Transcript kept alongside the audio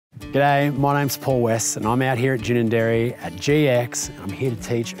G'day, my name's Paul West and I'm out here at Ginninderry at GX. I'm here to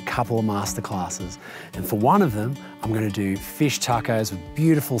teach a couple of masterclasses. And for one of them, I'm going to do fish tacos with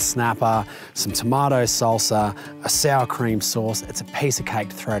beautiful snapper, some tomato salsa, a sour cream sauce. It's a piece of cake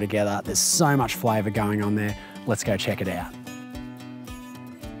to throw together. There's so much flavour going on there. Let's go check it out.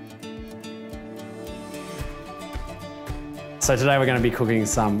 So today we're going to be cooking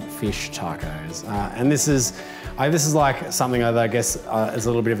some fish tacos. And this is like something that I guess is a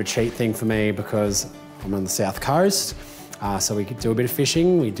little bit of a cheat thing for me because I'm on the south coast. So we could do a bit of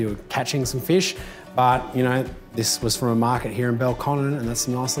fishing, we do catching some fish, but you know, this was from a market here in Belconnen and there's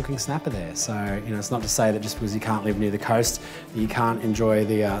some nice looking snapper there. So, you know, it's not to say that just because you can't live near the coast, that you can't enjoy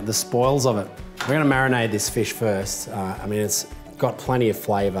the spoils of it. We're gonna marinate this fish first. I mean, it's got plenty of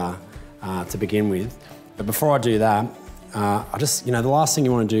flavor to begin with. But before I do that, the last thing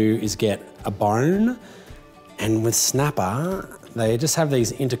you wanna do is get a bone. And with snapper, they just have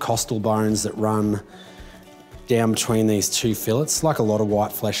these intercostal bones that run down between these two fillets, like a lot of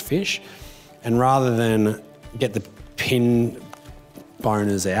white flesh fish. And rather than get the pin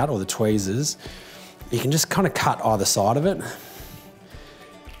boners out or the tweezers, you can just kind of cut either side of it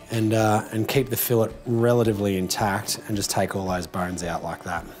and keep the fillet relatively intact and just take all those bones out like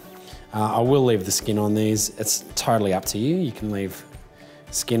that. I will leave the skin on these. It's totally up to you. You can leave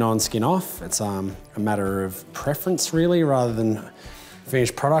skin on, skin off. It's a matter of preference really, rather than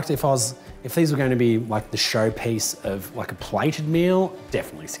finished product. If these were going to be like the showpiece of like a plated meal,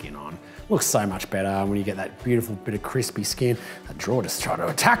 definitely skin on. Looks so much better when you get that beautiful bit of crispy skin. That drawer just tried to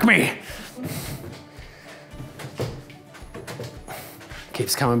attack me.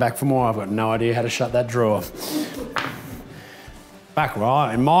 Keeps coming back for more. I've got no idea how to shut that drawer. Back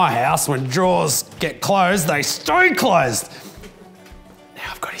right in my house, when drawers get closed, they stay closed.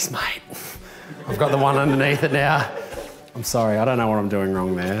 Now I've got his mate. I've got the one underneath it now. I'm sorry, I don't know what I'm doing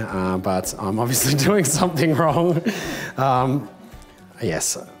wrong there, but I'm obviously doing something wrong.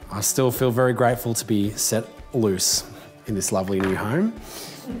 Yes, I still feel very grateful to be set loose in this lovely new home.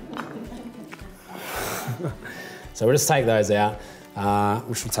 So we'll just take those out,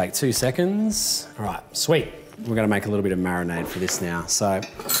 which will take 2 seconds. All right, sweet. We're gonna make a little bit of marinade for this now. So, a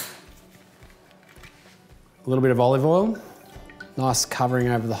little bit of olive oil. Nice covering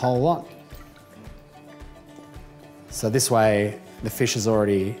over the whole lot. So this way, the fish has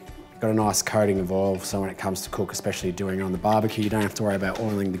already got a nice coating of oil, so when it comes to cook, especially doing it on the barbecue, you don't have to worry about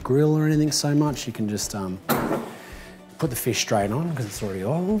oiling the grill or anything so much. You can just put the fish straight on because it's already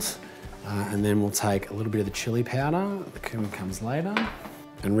oiled. And then we'll take a little bit of the chili powder. The cumin comes later.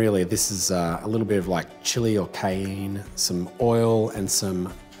 And really, this is a little bit of like chili or cayenne, some oil and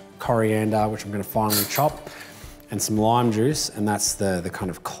some coriander, which I'm gonna finely chop, and some lime juice, and that's the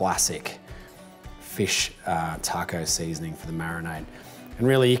kind of classic fish taco seasoning for the marinade. And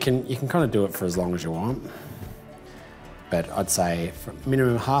really, you can kind of do it for as long as you want, but I'd say for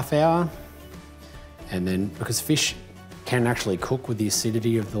minimum half hour, and then because fish can actually cook with the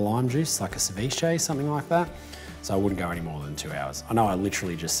acidity of the lime juice, like a ceviche, something like that, so I wouldn't go any more than 2 hours. I know I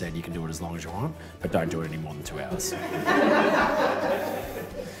literally just said you can do it as long as you want, but don't do it any more than 2 hours.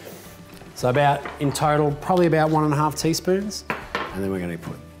 So in total, probably about 1.5 teaspoons. And then we're gonna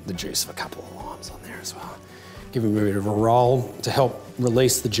put the juice of a couple of limes on there as well. Give them a bit of a roll to help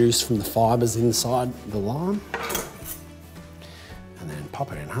release the juice from the fibers inside the lime. And then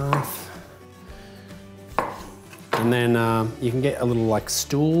pop it in half. And then you can get a little like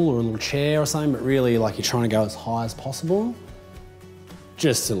stool or a little chair or something, but really like you're trying to go as high as possible,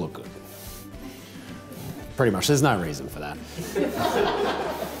 just to look good. Pretty much, there's no reason for that.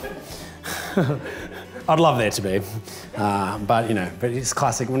 I'd love there to be, but it's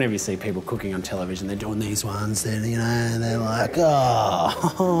classic. Whenever you see people cooking on television, they're doing these ones, they're like,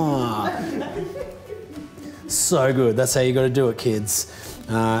 oh, so good. That's how you got to do it, kids.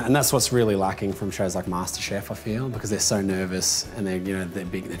 And that's what's really lacking from shows like MasterChef, I feel, because they're so nervous and they're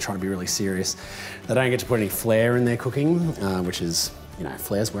big, they're trying to be really serious. They don't get to put any flair in their cooking, which is,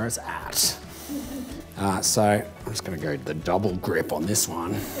 flair's where it's at. So I'm just going to go the double grip on this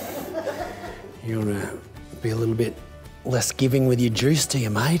one. You want to be a little bit less giving with your juice, do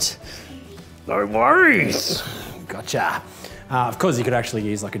you, mate? No worries. Gotcha. Of course, you could actually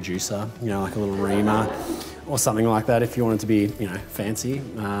use like a juicer, like a little reamer or something like that if you wanted to be, fancy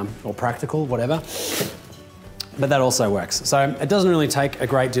or practical, whatever. But that also works. So it doesn't really take a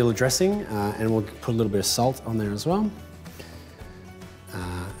great deal of dressing, and we'll put a little bit of salt on there as well.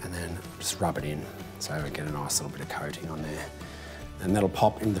 And then just rub it in so we get a nice little bit of coating on there. And that'll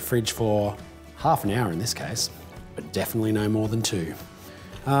pop in the fridge for half an hour in this case, but definitely no more than 2.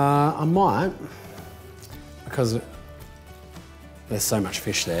 I might, because there's so much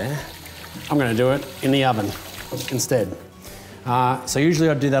fish there. I'm gonna do it in the oven instead. So usually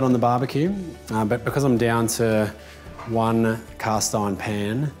I'd do that on the barbecue, but because I'm down to one cast iron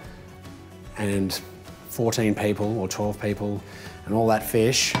pan and 14 people or 12 people and all that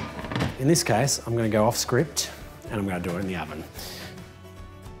fish, in this case, I'm gonna go off script and I'm gonna do it in the oven.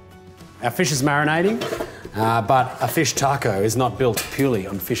 Our fish is marinating, but a fish taco is not built purely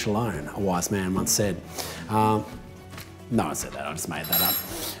on fish alone, a wise man once said. No one said that, I just made that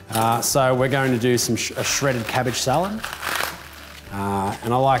up. So we're going to do a shredded cabbage salad.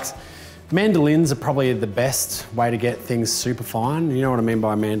 And I like, mandolins are probably the best way to get things super fine. You know what I mean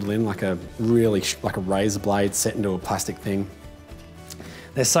by a mandolin, like a razor blade set into a plastic thing.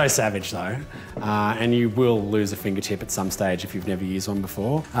 They're so savage though, and you will lose a fingertip at some stage if you've never used one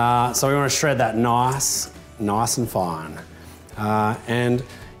before. So we want to shred that nice and fine. And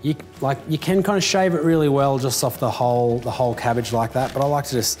you can kind of shave it really well just off the whole cabbage like that, but I like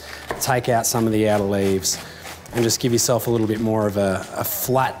to just take out some of the outer leaves and just give yourself a little bit more of a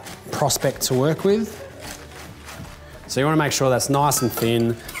flat prospect to work with. So you want to make sure that's nice and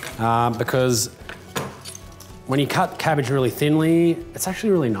thin, because when you cut cabbage really thinly, it's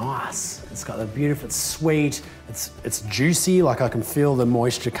actually really nice. It's got the beautiful, it's sweet, it's juicy, like I can feel the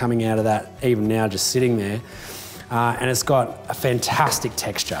moisture coming out of that even now just sitting there. And it's got a fantastic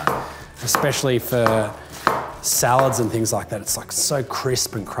texture, especially for salads and things like that. It's like so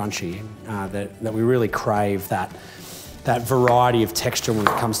crisp and crunchy that we really crave that variety of texture when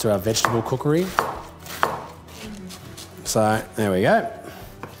it comes to our vegetable cookery. So there we go.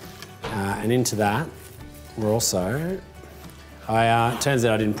 And into that, we're also, it turns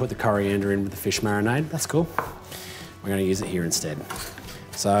out I didn't put the coriander in with the fish marinade. That's cool. We're gonna use it here instead.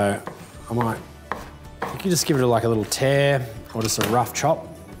 So you can just give it like a little tear or just a rough chop.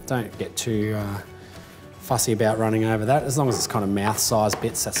 Don't get too fussy about running over that. As long as it's kind of mouth-sized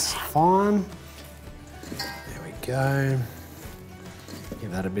bits, that's fine. There we go.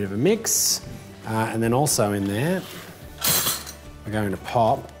 Give that a bit of a mix. And then also in there, we're going to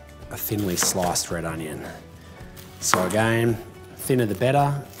pop a thinly sliced red onion. So again, thinner the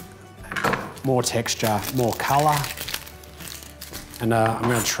better, more texture, more colour. And I'm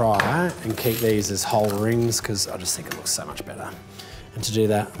going to try and keep these as whole rings because I just think it looks so much better. And to do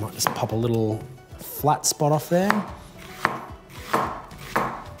that, I might just pop a little flat spot off there.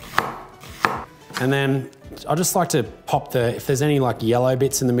 And then I just like to pop if there's any like yellow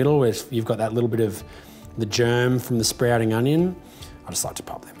bits in the middle where you've got that little bit of the germ from the sprouting onion, I just like to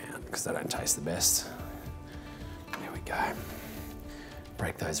pop them out because they don't taste the best. There we go.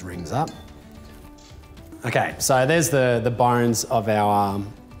 Break those rings up. Okay, so there's the bones of our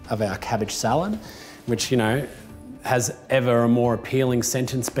cabbage salad, which, you know, has ever a more appealing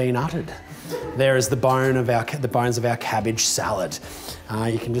sentence been uttered. There is the bones of our cabbage salad.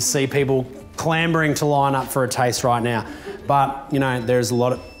 You can just see people clambering to line up for a taste right now. But, you know, there's a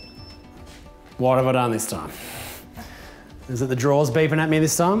lot of... What have I done this time? Is it the drawers beeping at me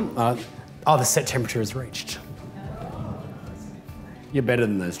this time? Oh, the set temperature is reached. You're better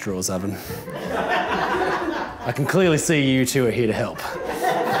than those drawers, Oven. I can clearly see you two are here to help.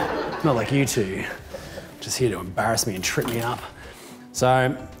 Not like you two, just here to embarrass me and trip me up.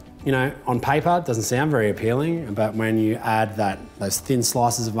 So, you know, on paper, it doesn't sound very appealing, but when you add those thin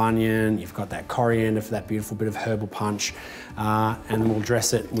slices of onion, you've got that coriander for that beautiful bit of herbal punch, and we'll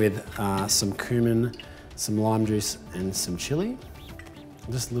dress it with some cumin, some lime juice, and some chilli.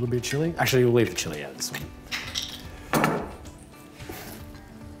 Just a little bit of chilli. Actually, we'll leave the chilli out of this one.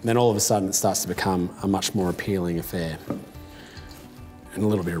 Then all of a sudden it starts to become a much more appealing affair. And a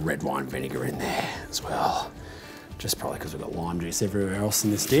little bit of red wine vinegar in there as well. Just probably because we've got lime juice everywhere else in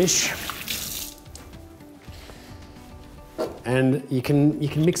this dish. And you can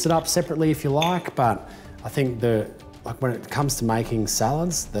mix it up separately if you like, but I think when it comes to making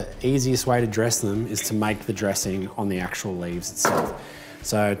salads, the easiest way to dress them is to make the dressing on the actual leaves itself.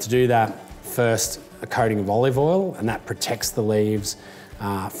 So to do that, first a coating of olive oil, and that protects the leaves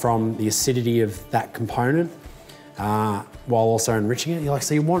from the acidity of that component, while also enriching it.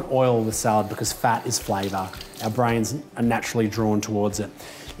 So you want oil with salad because fat is flavour. Our brains are naturally drawn towards it.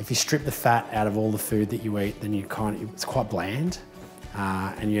 If you strip the fat out of all the food that you eat, then it's quite bland,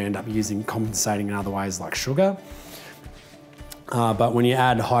 and you end up compensating in other ways like sugar. But when you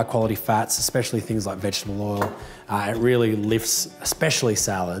add high quality fats, especially things like vegetable oil, it really lifts, especially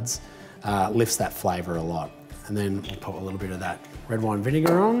salads, lifts that flavour a lot. And then we'll put a little bit of that red wine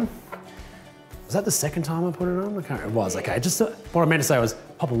vinegar on. Was that the second time I put it on? It was, okay. Just what I meant to say was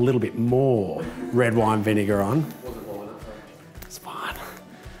pop a little bit more red wine vinegar on. It's fine.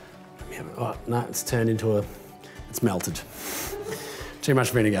 Oh, no, it's turned into it's melted. Too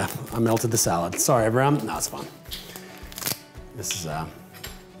much vinegar. I melted the salad. Sorry, everyone. No, it's fine. This is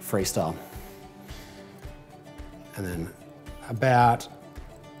freestyle. And then about,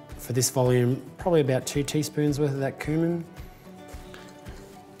 for this volume, probably about 2 teaspoons worth of that cumin.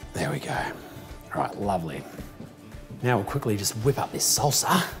 There we go. All right, lovely. Now we'll quickly just whip up this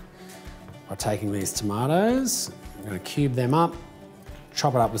salsa by taking these tomatoes. I'm gonna cube them up,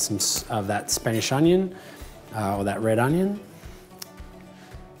 chop it up with some of that Spanish onion or that red onion.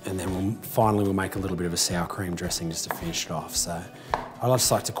 And then finally we'll make a little bit of a sour cream dressing just to finish it off. So I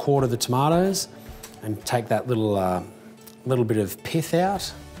just like to quarter the tomatoes and take that little bit of pith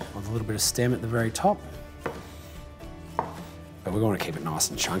out, with a little bit of stem at the very top. But we want to keep it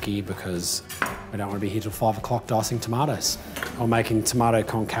nice and chunky because we don't want to be here till 5 o'clock dicing tomatoes or making tomato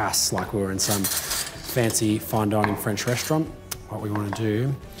concasse like we were in some fancy fine dining French restaurant. What we want to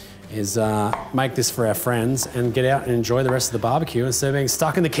do is make this for our friends and get out and enjoy the rest of the barbecue instead of being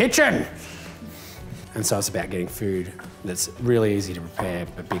stuck in the kitchen. And so it's about getting food that's really easy to prepare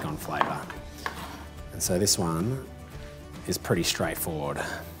but big on flavour. And so this one is pretty straightforward.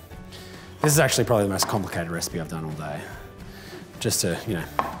 This is actually probably the most complicated recipe I've done all day. Just to, you know,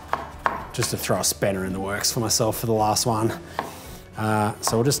 just to throw a spanner in the works for myself for the last one.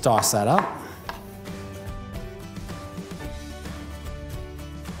 So we'll just dice that up.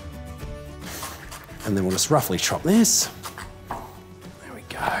 And then we'll just roughly chop this. There we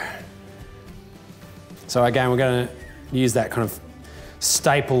go. So again, we're gonna use that kind of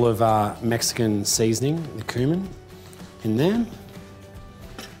staple of Mexican seasoning, the cumin, in there.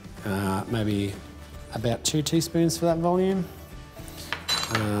 Maybe about 2 teaspoons for that volume.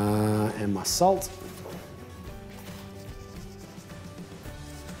 And my salt.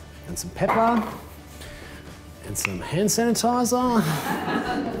 And some pepper. And some hand sanitizer.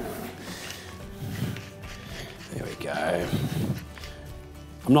 There we go.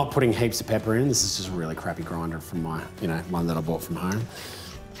 I'm not putting heaps of pepper in. This is just a really crappy grinder from my, you know, one that I bought from home.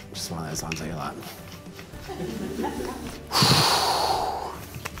 Just one of those ones that you like.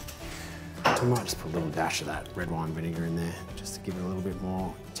 I might just put a little dash of that red wine vinegar in there just to give it a little bit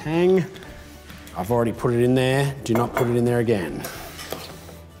more tang. I've already put it in there. Do not put it in there again.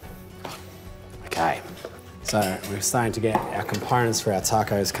 Okay, so we're starting to get our components for our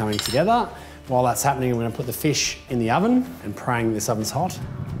tacos coming together. While that's happening, I'm going to put the fish in the oven and praying this oven's hot.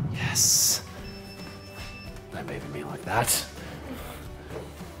 Yes. Don't beep at me like that.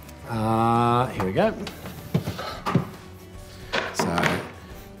 Here we go. So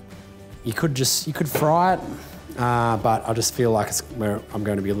you could fry it, but I just feel like I'm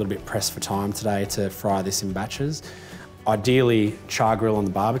going to be a little bit pressed for time today to fry this in batches. Ideally, char grill on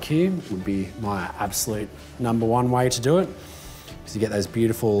the barbecue would be my absolute #1 way to do it. Because you get those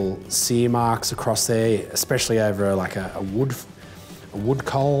beautiful sear marks across there, especially over like a wood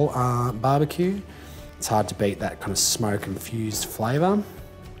coal barbecue. It's hard to beat that kind of smoke-infused flavour.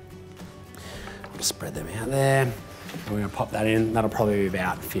 I'll just spread them out there. And we're going to pop that in. That'll probably be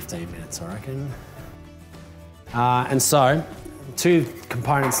about 15 minutes, I reckon. And so, 2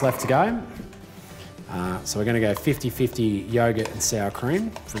 components left to go. So we're going to go 50-50 yogurt and sour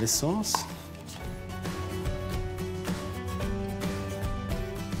cream for this sauce.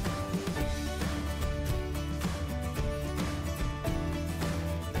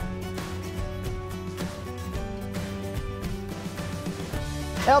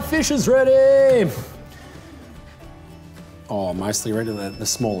 Our fish is ready! Oh, mostly ready. The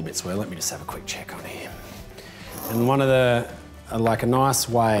smaller bits were. Let me just have a quick check on here. And one of the, like a nice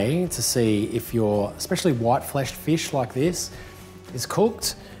way to see if your, especially white fleshed fish like this, is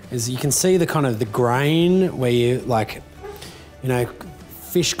cooked, is you can see the kind of the grain where you like, you know,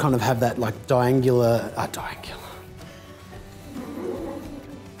 fish kind of have that like diagonal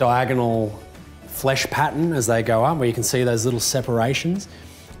flesh pattern as they go up, where you can see those little separations.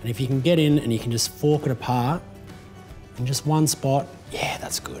 And if you can get in and you can just fork it apart in just one spot, yeah,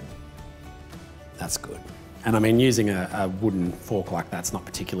 that's good. That's good. And I mean, using a wooden fork like that's not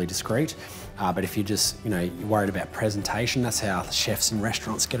particularly discreet, but if you just, you know, you're worried about presentation, that's how the chefs in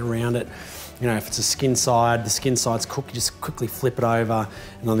restaurants get around it. You know, if it's a skin side, the skin side's cooked, you just quickly flip it over,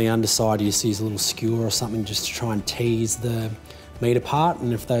 and on the underside you just use a little skewer or something just to try and tease the meat apart,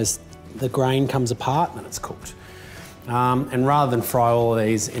 and if the grain comes apart, then it's cooked. And rather than fry all of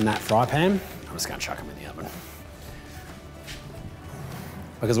these in that fry pan, I'm just going to chuck them in the oven.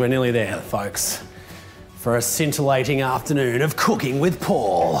 Because we're nearly there, folks, for a scintillating afternoon of cooking with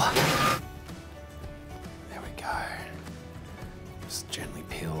Paul. There we go. Just gently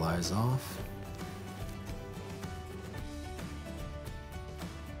peel those off.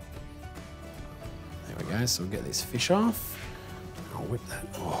 There we go, so we'll get this fish off. I'll whip that.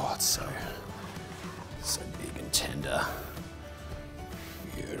 Oh, it's so big and tender.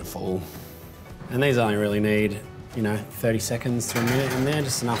 Beautiful. And these only really need, you know, 30 seconds to a minute in there,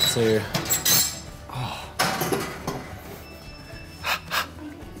 just enough to... Oh.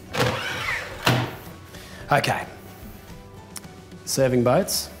 Okay. Serving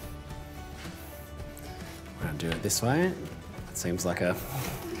boats. We're gonna do it this way. It seems like a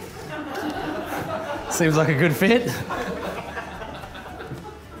good fit.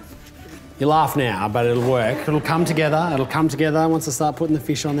 You laugh now, but it'll work. It'll come together. It'll come together once I start putting the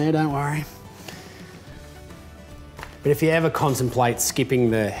fish on there, don't worry. But if you ever contemplate skipping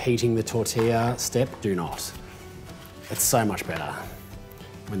the heating the tortilla step, do not. It's so much better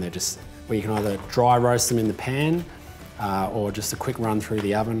when they're just, where you can either dry roast them in the pan or just a quick run through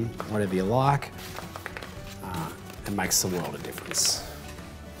the oven, whatever you like. It makes a world of difference.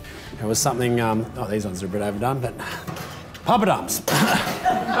 There was something, oh, these ones are a bit overdone, but poppadoms.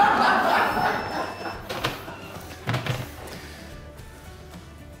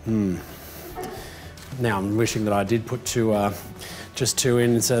 Now I'm wishing that I did put just two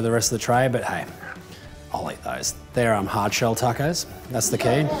in instead of the rest of the tray, but hey, I'll eat those. They're hard shell tacos, that's the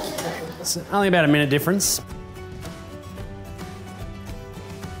key. It's only about a minute difference.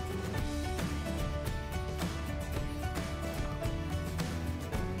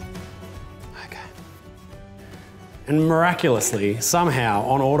 Okay. And miraculously, somehow,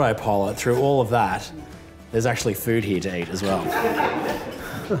 on autopilot, through all of that, there's actually food here to eat as well.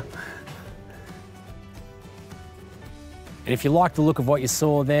 And if you like the look of what you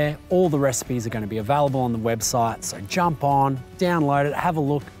saw there, all the recipes are going to be available on the website, so jump on, download it, have a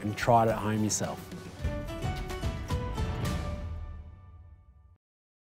look and try it at home yourself.